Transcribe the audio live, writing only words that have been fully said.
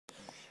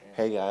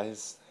Hey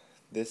guys,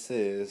 this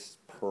is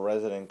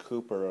President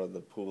Cooper of the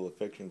Pool of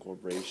Fiction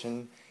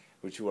Corporation,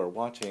 which you are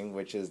watching,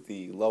 which is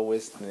the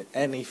lowest in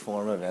any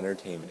form of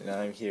entertainment. And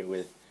I'm here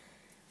with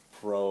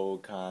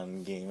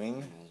Pro-Con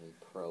Gaming.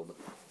 Probe.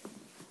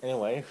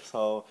 Anyway,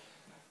 so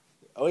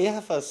we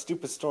have a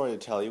stupid story to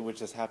tell you,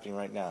 which is happening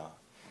right now.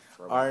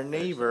 Our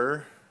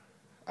neighbor,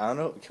 I don't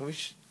know,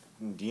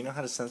 do you know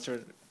how to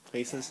censor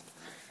faces?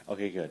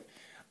 Okay, good.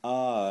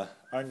 Our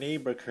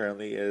neighbor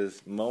currently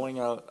is mowing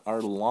out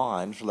our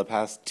lawn for the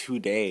past 2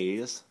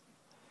 days,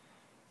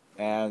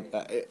 and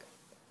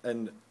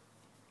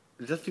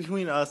just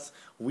between us,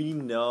 we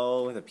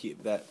know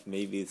that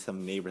maybe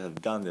some neighbors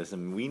have done this,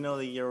 and we know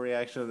that your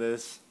reaction to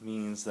this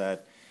means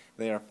that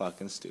they are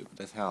fucking stupid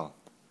as hell.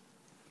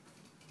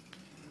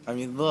 I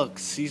mean, look,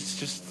 she's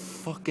just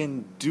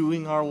fucking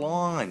doing our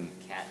lawn.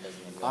 Cat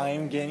doesn't I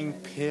am getting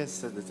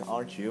pissed at this,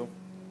 aren't you?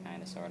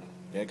 Kinda, sorta.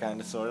 Yeah,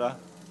 kinda, sorta.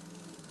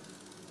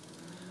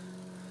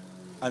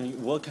 I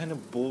mean, what kind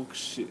of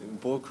bullshit?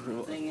 The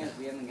thing is,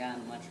 we haven't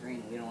gotten much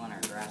rain. We don't want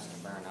our grass to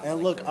burn up.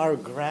 And look, our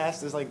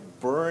grass is like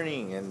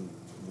burning and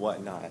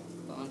whatnot.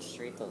 Look how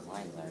straight those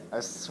lines are.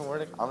 I swear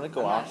to, I'm gonna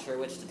go I'm out. not sure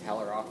which to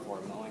tell her off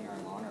for, mowing our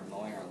lawn or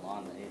mowing our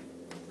lawn. They have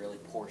really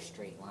poor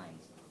straight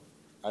lines.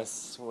 I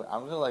swear,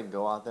 I'm gonna like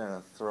go out there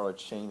and throw a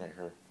chain at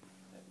her.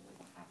 We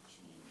don't have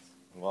chains.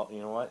 Well,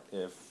 you know what?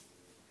 If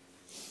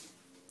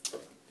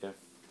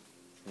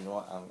you know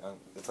what,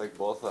 it's like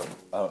both of them.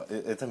 Oh,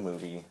 it's a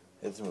movie.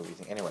 It's a movie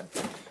thing. Anyway,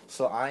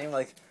 so I'm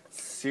like,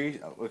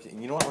 serious. Okay,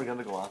 you know what? We're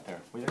gonna go out there.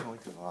 We're going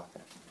to go out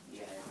there.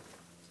 Yeah.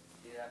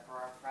 Do that for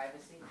our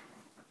privacy?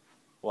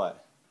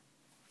 What?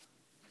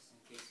 Just in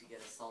case you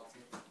get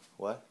assaulted.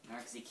 What? No,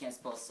 because you can't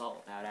spell salt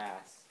without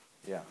ass.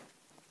 Yeah.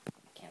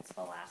 Can't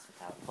spell ass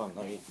without. Hold on,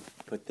 let me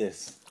put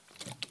this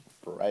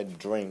red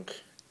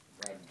drink.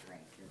 Red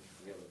drink.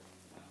 You're really.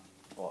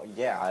 Well,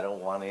 yeah, I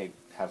don't want to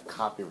have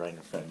copyright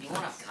infringement. You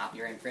want to have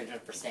copyright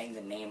infringement for saying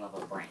the name of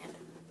a brand.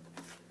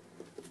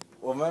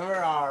 Well, remember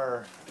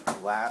our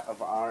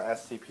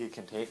SCP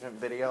containment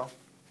video?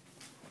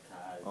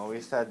 Well,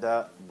 we said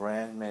that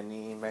brand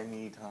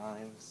many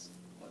times.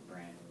 What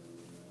brand?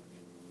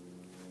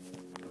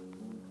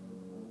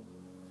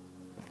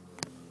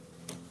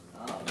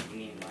 Oh, you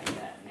mean like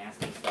that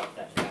nasty stuff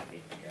that fat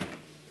people get?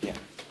 Yeah.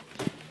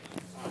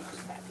 Oh,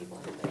 those fat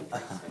people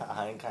are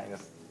I'm kind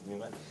of. I'm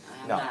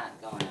No. not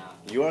going out.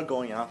 You are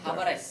going out there. How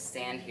about I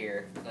stand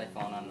here with my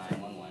phone on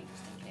 911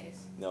 just in case?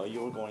 No,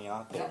 you are going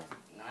out there.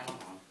 No, I don't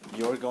know.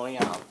 You're going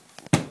out.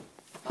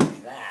 Fuck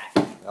that.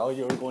 No,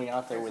 you're going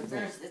out there with me.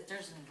 There's a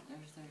person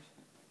that's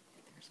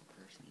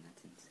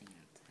insane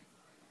outside.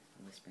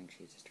 I'm whispering,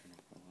 she just turned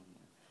off her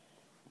lawnmower.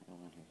 I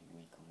don't want her to hear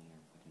me calling her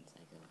a fucking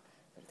psycho.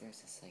 But if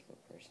there's a psycho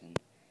person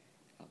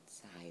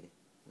outside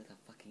with a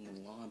fucking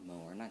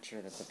lawnmower, I'm not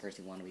sure that's the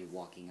person you want to be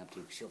walking up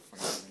to. She'll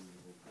fucking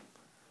move.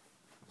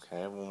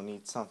 Okay, we'll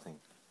need something.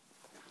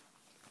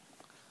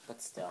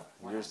 But still.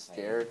 You're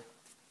scared?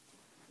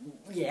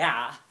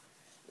 Yeah.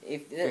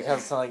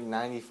 Because some like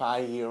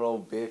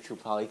 95-year-old bitch who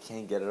probably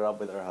can't get it up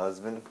with her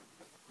husband.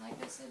 Like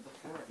I said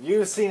before.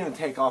 You've seen him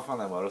take off on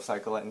that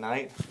motorcycle at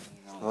night.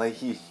 You know, Like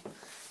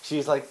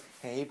she's like,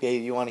 "Hey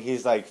babe, you want?"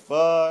 He's like,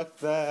 "Fuck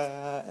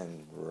that,"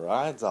 and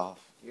rides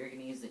off. You're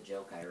gonna use the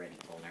joke I already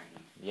told, aren't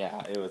you?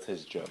 Yeah, it was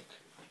his joke.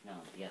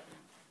 No, the other.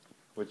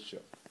 Which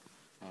joke?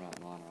 I don't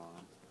know, lawn.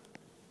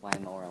 Why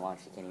mow her lawn?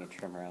 She can't even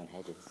trim her own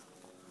hedges.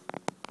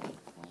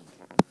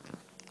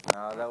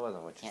 No, that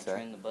wasn't what you Can't said.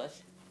 trim the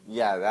bush?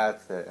 Yeah,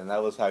 that's it, and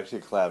that was actually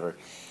clever.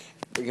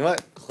 You know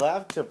what?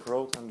 Clap to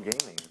Pro-Con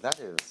Gaming. That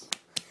is,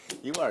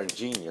 you are a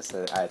genius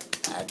at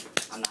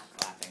I'm not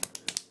clapping.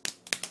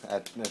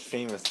 at the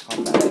famous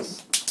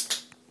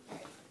comebacks.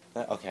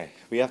 Okay,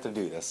 we have to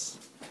do this.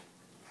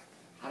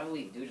 How do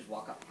we do? Just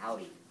walk up,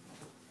 howdy.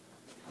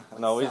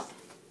 No, What's it up?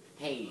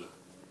 Hey.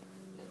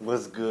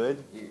 was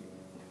good. You,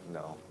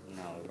 No.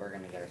 no, we're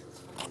gonna get ourselves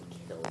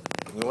killed.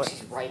 You know what?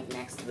 She's right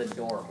next to the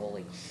door.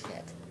 Holy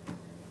shit.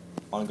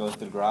 Want to go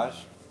through the garage?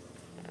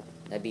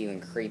 That'd be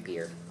even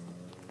creepier.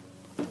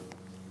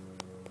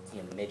 See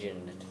a midget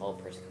and a tall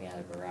person coming out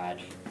of the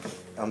garage.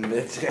 A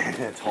midget and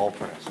a tall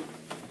person.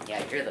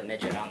 Yeah, you're the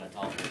midget. I'm the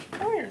tall person.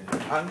 No, you're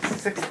not. I'm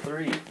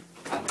 6'3".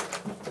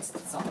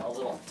 It's not a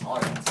little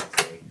taller than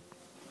 6'3".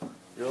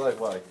 You're like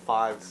what, like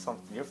 5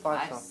 something? You're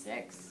 5 something.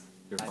 5'6".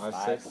 You're 5'5".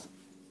 5'6".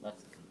 Left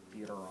the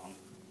computer wrong.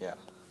 Yeah.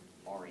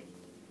 Sorry.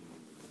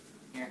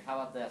 Here, how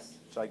about this?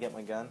 Should I get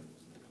my gun?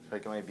 Should I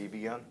get my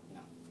BB gun? No.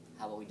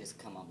 How about we just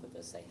come up with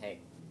this? Say, hey,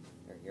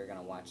 you're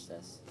gonna watch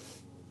this.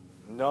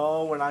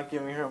 No, we're not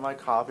giving her my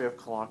copy of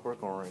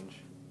Clockwork Orange.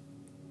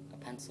 A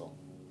pencil.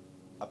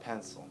 A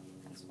pencil.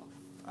 Pencil.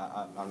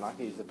 I'm not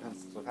gonna use a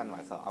pencil to pen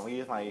myself. I'm gonna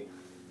use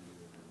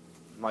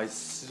my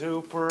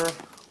super.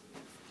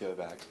 Give it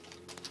back.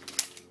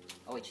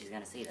 Oh wait, she's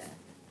gonna see that.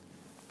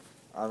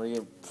 I'm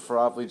gonna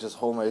probably just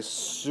hold my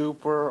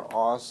super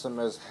awesome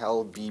as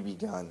hell BB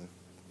gun.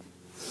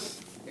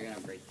 You're gonna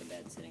break the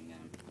bed sitting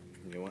down.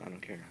 You know what? I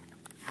don't care.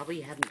 How about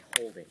you have me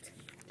hold it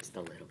just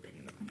a little bit,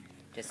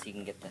 just so you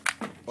can get the.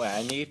 Wait,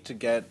 I need to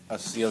get a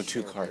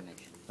CO2 card.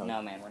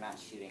 No, man, we're not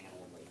shooting an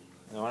old lady.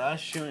 No, we're not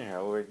shooting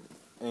her. We're,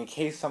 in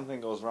case something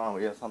goes wrong,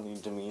 we have something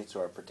to means to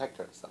protect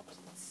ourselves.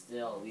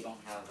 Still, we don't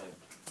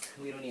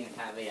even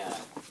have a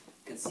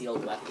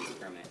concealed weapons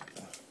permit.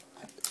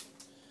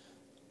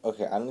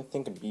 Okay, I don't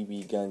think a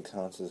BB gun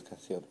counts as a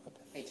concealed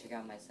weapon. Hey, check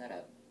out my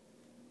setup.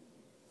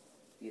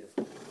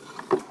 Beautiful.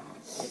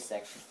 This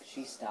section,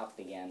 she stopped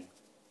again.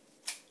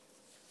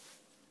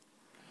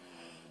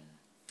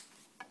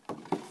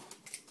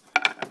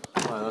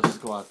 Come on, let's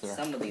just go out there.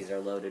 Some of these are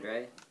loaded,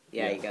 right?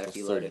 Yeah, you got a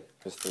few loaded.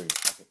 Just 3.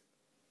 Okay.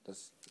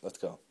 Let's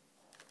go.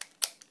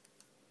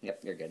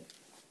 Yep, you're good.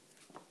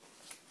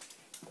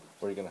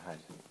 Where are you gonna hide?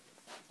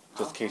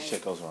 Just in case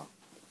shit goes wrong.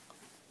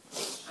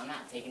 I'm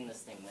not taking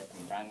this thing with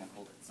me, but I'm gonna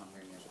hold it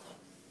somewhere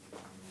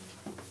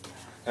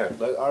near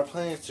Here, our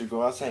plan is to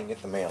go outside and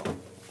get the mail.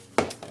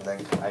 And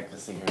then I can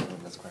see her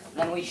doing this crap.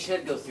 Then we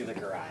should go through the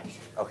garage.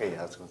 Okay,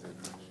 yeah, let's go through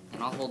the garage.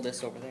 And I'll hold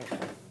this over there.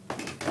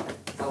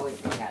 Oh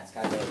wait, the cat's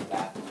gotta go to the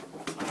bathroom.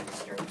 I'm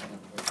disturbing him.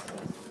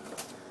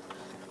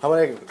 How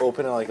about I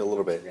open it like a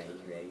little bit? Ready?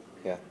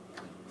 Yeah.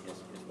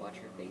 Just watch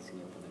her face when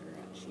you open the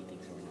garage. She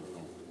thinks we're not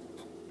home.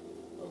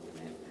 Open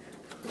it.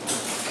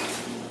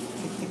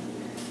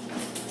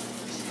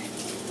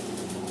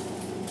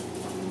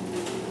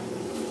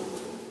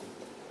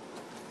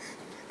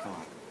 Come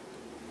on.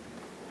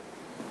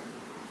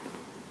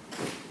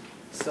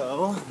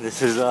 So,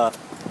 this is a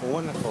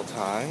wonderful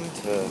time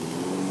to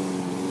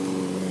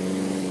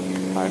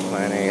find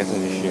Plan A and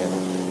shit.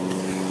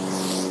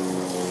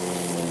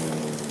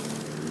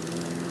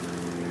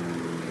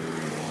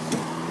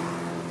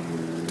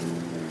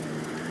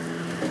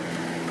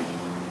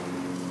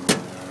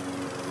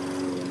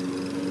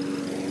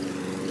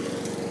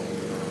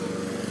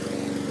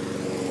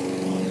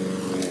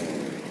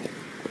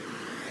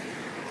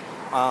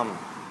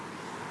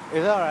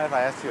 Is it alright if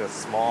I ask you a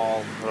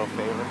small little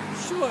favor?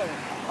 Sure.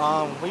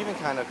 We've been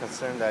kind of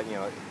concerned that,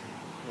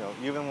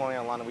 you've been mowing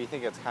a lawn and we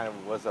think it's kind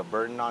of was a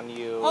burden on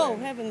you. Oh,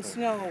 and, heavens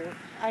no.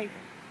 I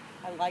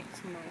like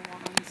to mow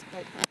lawns,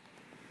 but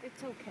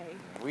it's okay.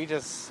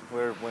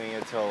 We're waiting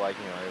until, it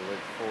would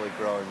fully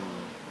grow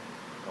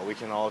and we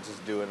can all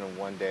just do it in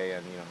one day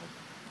and,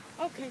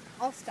 Okay,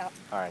 I'll stop.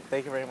 Alright,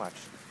 thank you very much.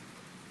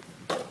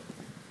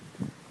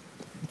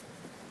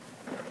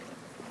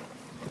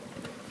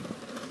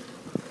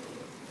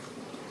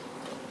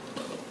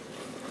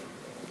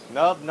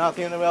 Nope,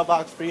 nothing in the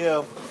mailbox for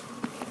you.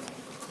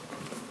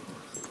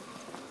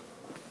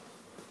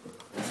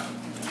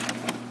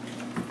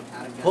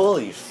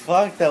 Holy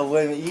fuck, that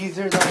went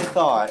easier than I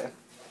thought.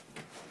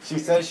 She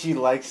says she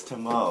likes to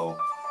mow.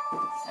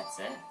 That's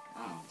it?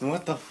 Oh.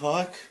 What the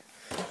fuck?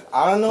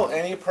 I don't know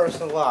any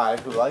person alive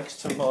who likes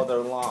to mow their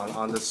lawn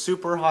on the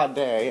super hot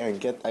day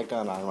and get that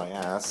gun on my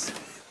ass.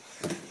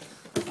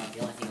 The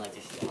only thing like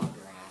to shoot on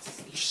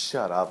grass.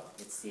 Shut up.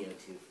 It's CO2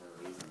 for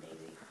a reason,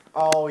 baby.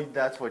 Oh,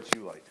 that's what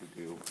you like to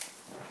do.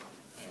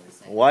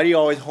 Yeah, Why do you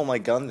always hold my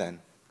gun then?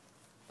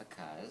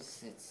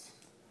 Because it's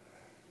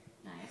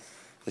nice.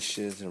 This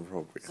shit is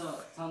inappropriate. So,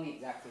 tell me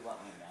exactly what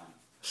went down.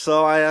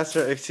 So I asked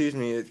her, excuse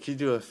me, can you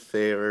do a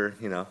favor,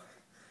 Do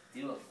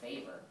a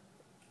favor?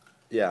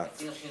 Yeah. I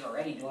feel she's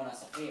already doing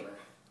us a favor.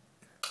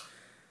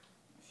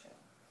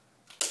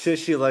 Says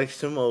she likes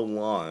to mow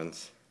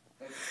lawns.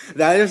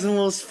 That is the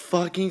most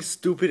fucking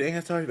stupid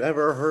answer I've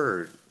ever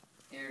heard.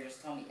 Here,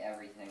 just tell me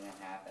everything that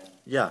happened.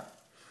 Yeah.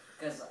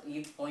 Because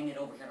you pointed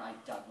over here and I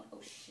dug my,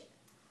 oh shit.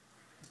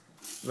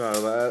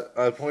 No,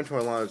 but I point to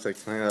our lawn, it's like,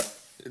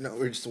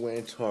 we're just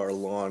waiting until our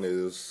lawn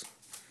is,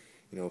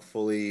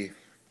 fully,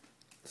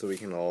 so we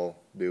can all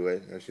do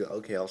it. And she's like,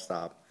 okay, I'll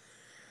stop.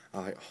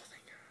 I'm like, oh,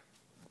 thank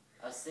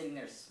God. I was sitting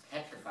there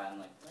petrified. I'm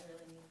like, do I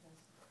really need this?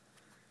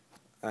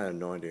 I have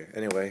no idea.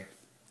 Anyway,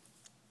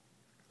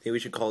 think we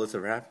should call this a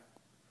wrap?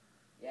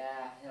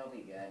 Yeah, it'll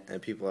be good.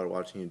 And people are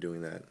watching you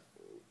doing that.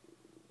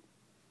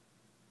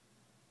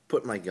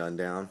 Put my gun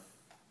down.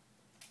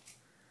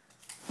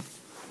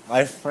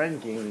 My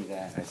friend gave me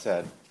that. I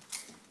said,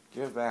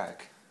 give it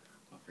back.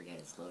 Don't forget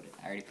it's loaded.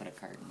 I already put a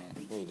carton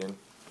in. No, you didn't.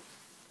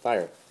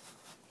 Fire.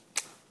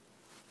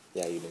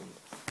 Yeah, you didn't.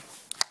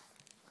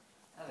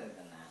 Other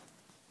than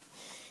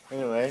that.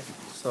 Anyway,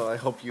 so I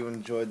hope you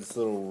enjoyed this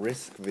little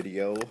risk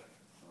video.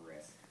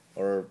 Risk.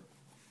 Or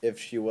if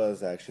she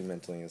was actually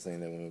mentally insane,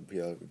 that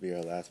would be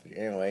our last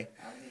video. Anyway,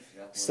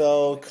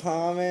 so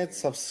comment,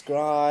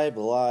 subscribe,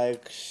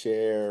 like,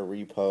 share,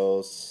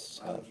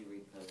 repost. Why would you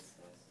repost this?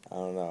 I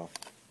don't know.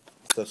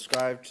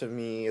 Subscribe to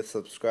me.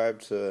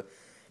 Subscribe to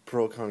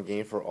Procon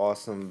Game for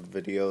awesome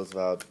videos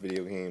about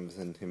video games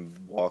and him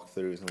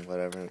walkthroughs and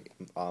whatever,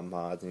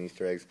 mods and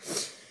Easter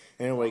eggs.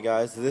 Anyway,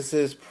 guys, this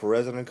is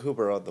President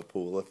Cooper of the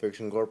Pool of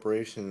Fiction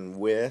Corporation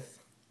with...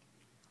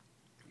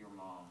 Your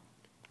mom.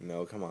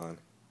 No, come on.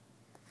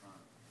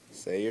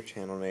 Say your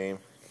channel name.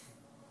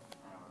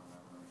 I don't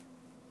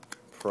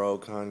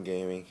remember. Procon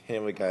Gaming.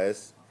 Anyway,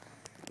 guys,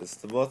 this is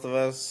the both of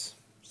us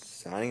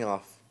signing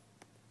off.